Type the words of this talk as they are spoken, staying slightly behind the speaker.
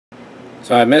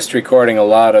So I missed recording a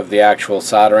lot of the actual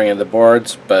soldering of the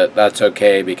boards, but that's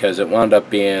okay because it wound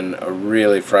up being a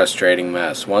really frustrating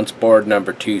mess. Once board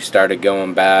number 2 started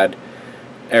going bad,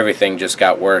 everything just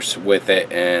got worse with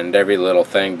it, and every little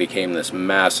thing became this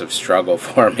massive struggle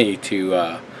for me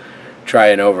to try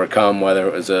and overcome, whether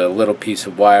it was a little piece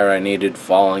of wire I needed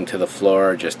falling to the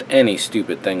floor or just any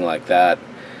stupid thing like that.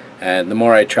 And the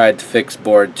more I tried to fix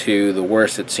board 2, the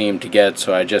worse it seemed to get,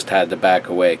 so I just had to back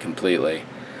away completely.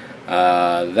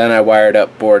 Then I wired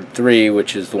up board 3,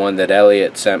 which is the one that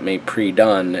Elliot sent me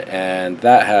pre-done, and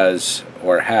that has,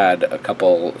 or had, a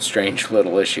couple strange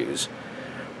little issues.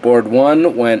 Board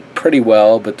 1 went pretty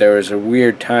well, but there was a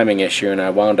weird timing issue and I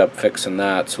wound up fixing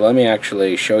that. So let me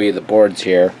actually show you the boards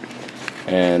here,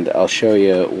 and I'll show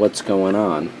you what's going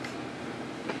on.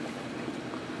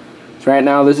 So right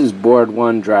now this is board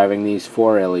 1 driving these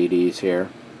 4 LEDs here.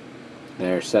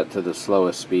 They're set to the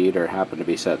slowest speed, or happen to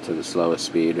be set to the slowest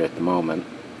speed at the moment.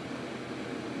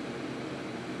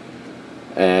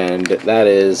 And that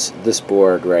is this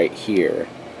board right here.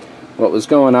 What was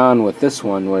going on with this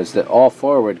one was that all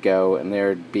 4 would go and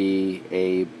there'd be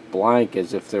a blank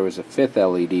as if there was a 5th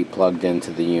LED plugged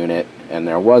into the unit, and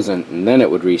there wasn't, and then it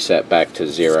would reset back to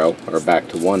 0, or back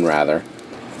to 1 rather.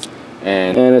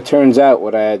 And it turns out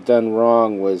what I had done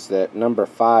wrong was that number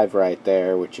 5 right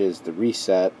there, which is the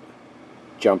reset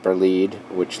jumper lead,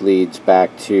 which leads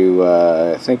back to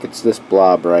I think it's this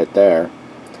blob right there.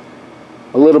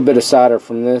 A little bit of solder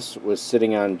from this was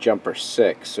sitting on jumper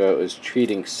 6, so it was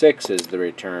treating 6 as the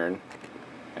return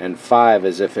and 5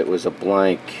 as if it was a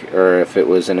blank, or if it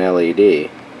was an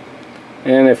LED.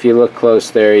 And if you look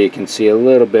close there, you can see a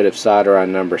little bit of solder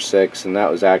on number 6, and that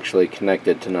was actually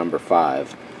connected to number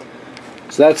 5.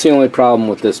 So that's the only problem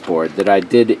with this board, that I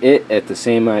did it at the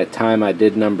same time I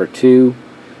did number 2,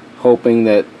 hoping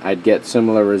that I'd get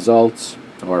similar results,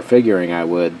 or figuring I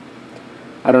would.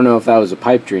 I don't know if that was a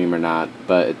pipe dream or not,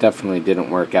 but it definitely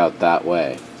didn't work out that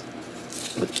way.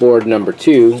 With board number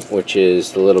 2, which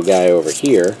is the little guy over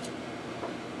here,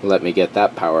 let me get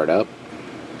that powered up.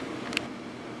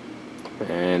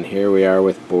 And here we are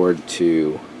with board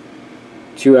 2.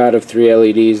 2 out of 3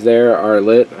 LEDs there are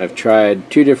lit. I've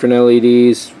tried 2 different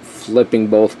LEDs, flipping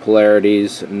both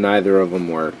polarities, neither of them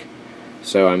work.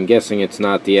 So I'm guessing it's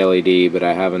not the LED, but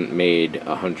I haven't made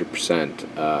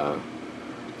 100%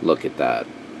 look at that.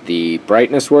 The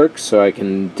brightness works, so I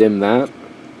can dim that.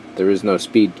 There is no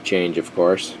speed change, of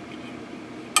course.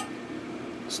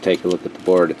 Let's take a look at the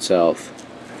board itself.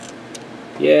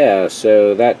 Yeah,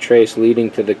 so that trace leading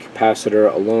to the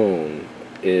capacitor alone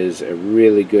is a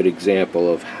really good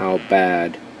example of how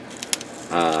bad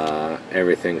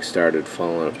everything started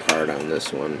falling apart on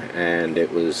this one. And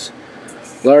it was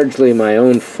largely my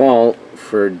own fault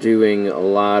for doing a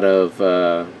lot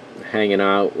of hanging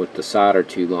out with the solder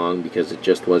too long, because it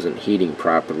just wasn't heating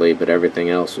properly, but everything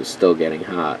else was still getting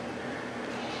hot.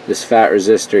 This fat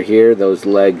resistor here, those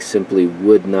legs simply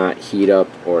would not heat up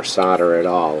or solder at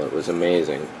all. It was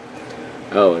amazing.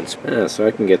 Oh, and so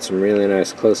I can get some really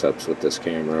nice close-ups with this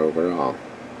camera overall.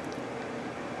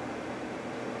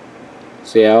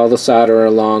 So yeah, all the solder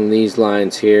along these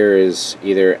lines here is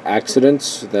either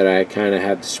accidents that I kind of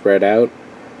had to spread out,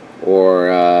 or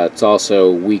it's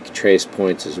also weak trace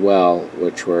points as well,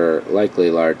 which were likely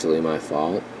largely my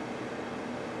fault.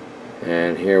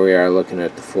 And here we are looking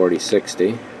at the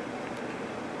 4060.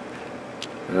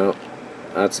 Oh,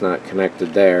 that's not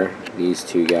connected there, these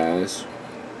 2 guys.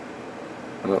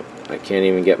 Oh, I can't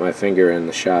even get my finger in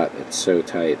the shot, it's so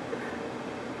tight.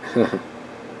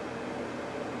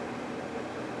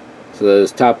 So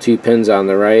those top 2 pins on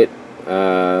the right,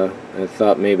 I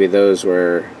thought maybe those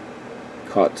were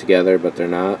caught together, but they're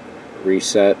not.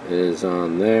 Reset is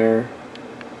on there.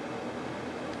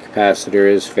 Capacitor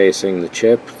is facing the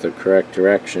chip, the correct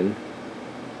direction.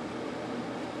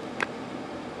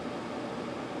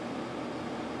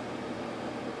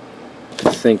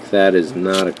 I think that is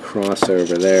not a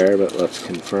crossover there, but let's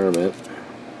confirm it.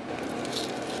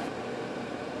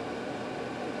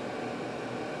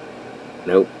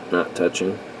 Nope, not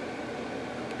touching.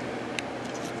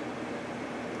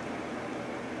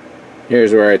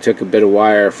 Here's where I took a bit of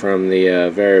wire from the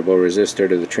variable resistor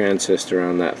to the transistor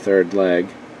on that 3rd leg.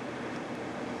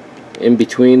 In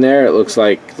between there, it looks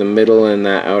like the middle and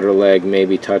that outer leg may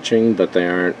be touching, but they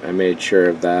aren't. I made sure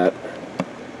of that.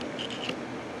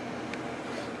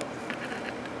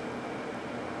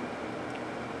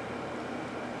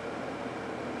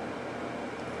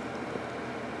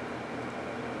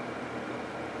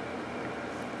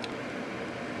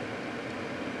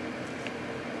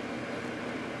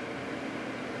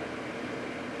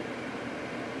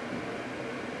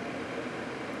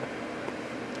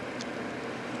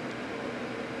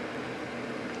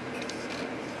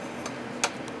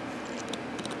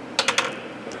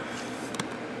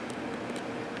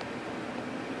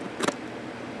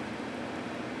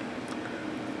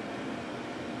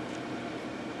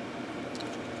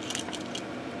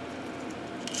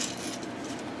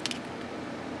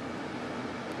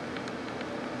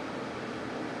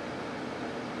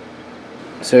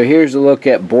 So here's a look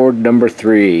at board number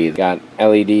 3. Got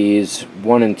LEDs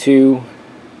 1 and 2,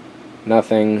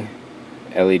 nothing.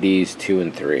 LEDs 2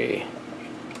 and 3.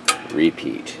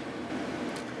 Repeat.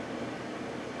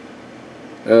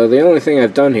 The only thing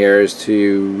I've done here is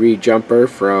to re-jumper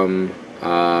from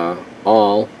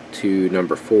all to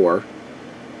number 4.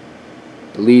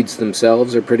 The leads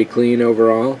themselves are pretty clean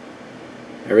overall.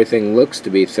 Everything looks to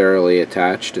be thoroughly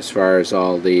attached as far as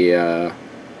all the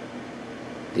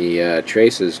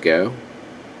traces go.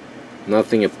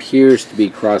 Nothing appears to be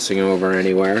crossing over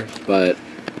anywhere, but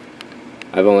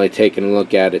I've only taken a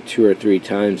look at it 2 or 3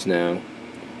 times now,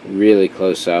 really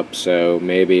close up, so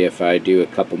maybe if I do a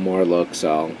couple more looks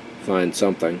I'll find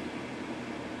something.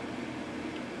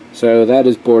 So that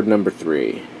is board number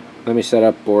 3. Let me set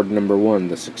up board number 1,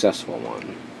 the successful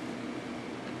one.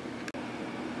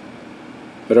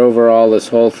 But overall, this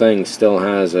whole thing still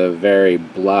has a very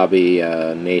blobby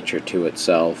nature to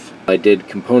itself. I did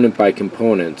component by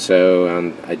component,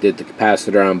 so I did the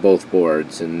capacitor on both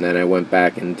boards, and then I went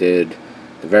back and did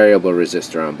the variable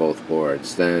resistor on both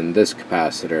boards, then this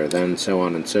capacitor, then so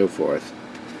on and so forth.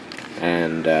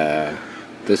 And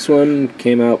this one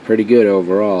came out pretty good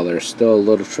overall. There's still a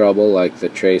little trouble, like the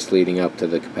trace leading up to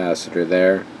the capacitor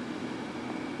there.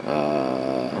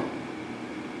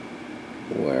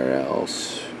 Where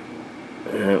else?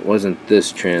 It wasn't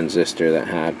this transistor that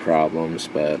had problems,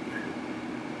 but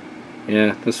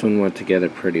yeah, this one went together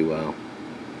pretty well.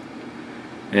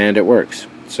 And it works,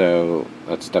 so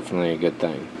that's definitely a good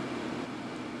thing.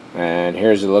 And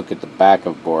here's a look at the back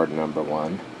of board number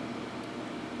 1.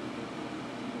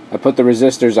 I put the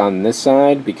resistors on this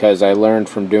side because I learned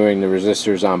from doing the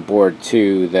resistors on board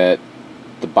 2 that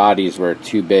the bodies were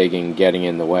too big and getting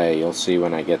in the way. You'll see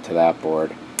when I get to that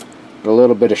board. But a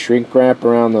little bit of shrink wrap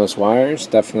around those wires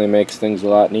definitely makes things a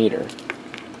lot neater.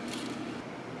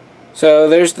 So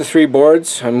there's the 3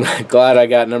 boards. I'm glad I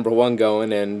got number 1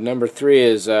 going, and number 3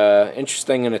 is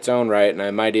interesting in its own right, and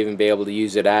I might even be able to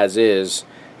use it as is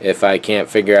if I can't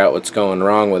figure out what's going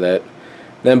wrong with it.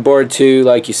 Then board 2,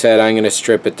 like you said, I'm going to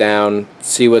strip it down,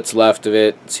 see what's left of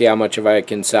it, see how much of it I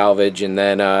can salvage, and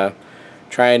then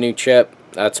try a new chip.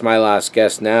 That's my last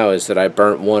guess now, is that I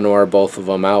burnt one or both of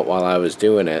them out while I was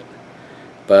doing it.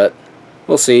 But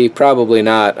we'll see, probably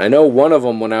not. I know one of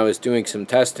them, when I was doing some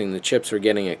testing, the chips were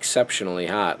getting exceptionally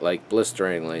hot, like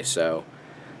blisteringly, so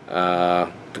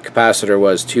the capacitor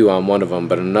was too on one of them,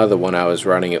 but another one I was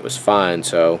running, it was fine,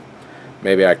 so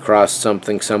maybe I crossed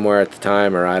something somewhere at the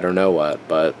time, or I don't know what,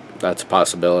 but that's a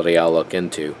possibility I'll look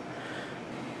into.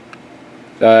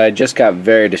 I just got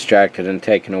very distracted and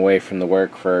taken away from the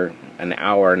work for an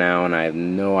hour now, and I have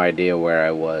no idea where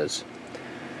I was.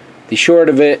 The short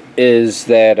of it is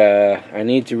that I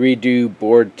need to redo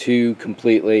board 2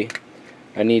 completely.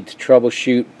 I need to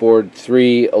troubleshoot board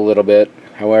 3 a little bit.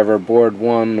 However, board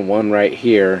 1, the one right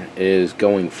here, is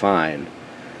going fine.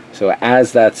 So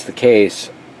as that's the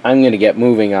case, I'm going to get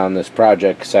moving on this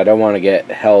project because I don't want to get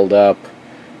held up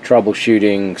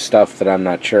troubleshooting stuff that I'm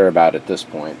not sure about at this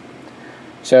point.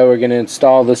 So we're going to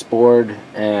install this board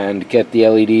and get the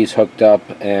LEDs hooked up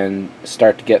and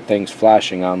start to get things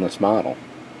flashing on this model.